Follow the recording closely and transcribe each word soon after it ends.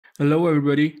Hello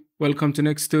everybody, welcome to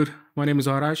Next Tut. My name is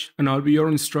Arash and I'll be your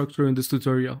instructor in this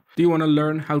tutorial. Do you want to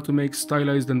learn how to make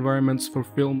stylized environments for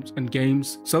films and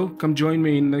games? So come join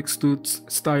me in Next Tut's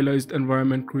stylized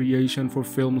environment creation for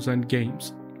films and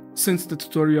games. Since the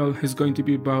tutorial is going to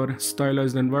be about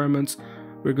stylized environments,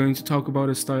 we're going to talk about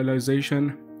a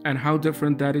stylization and how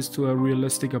different that is to a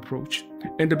realistic approach.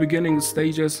 In the beginning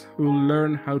stages, we'll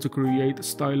learn how to create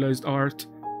stylized art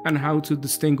and how to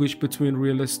distinguish between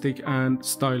realistic and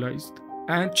stylized,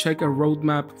 and check a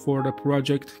roadmap for the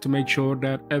project to make sure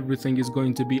that everything is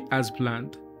going to be as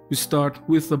planned. We start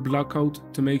with the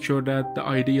blockout to make sure that the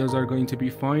ideas are going to be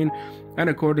fine and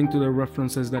according to the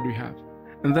references that we have.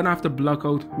 And then after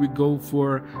blockout, we go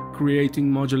for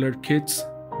creating modular kits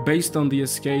based on the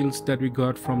scales that we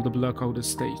got from the blockout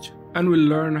stage. And we'll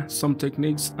learn some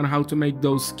techniques on how to make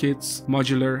those kits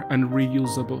modular and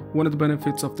reusable. One of the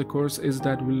benefits of the course is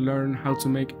that we'll learn how to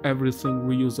make everything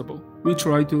reusable. We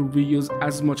try to reuse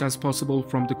as much as possible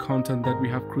from the content that we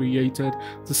have created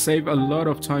to save a lot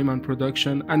of time on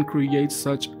production and create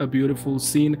such a beautiful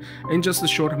scene in just a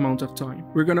short amount of time.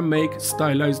 We're gonna make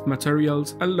stylized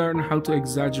materials and learn how to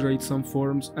exaggerate some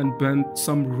forms and bend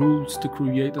some rules to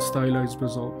create the stylized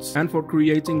results. And for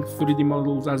creating 3D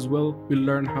models as well, we'll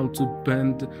learn how to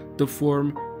bend the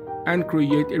form and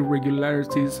create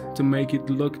irregularities to make it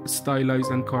look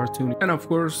stylized and cartoony. And of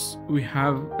course, we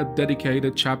have a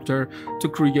dedicated chapter to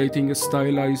creating a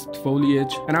stylized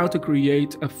foliage and how to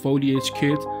create a foliage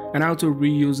kit and how to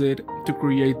reuse it to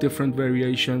create different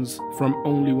variations from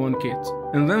only one kit.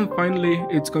 And then finally,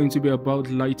 it's going to be about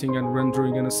lighting and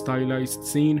rendering in a stylized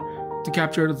scene to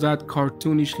capture that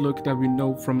cartoonish look that we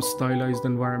know from stylized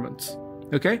environments.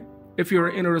 Okay? If you're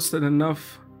interested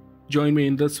enough, join me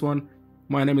in this one.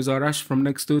 My name is Arash from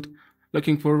Next Tut.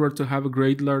 Looking forward to have a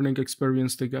great learning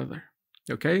experience together.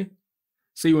 Okay?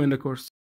 See you in the course.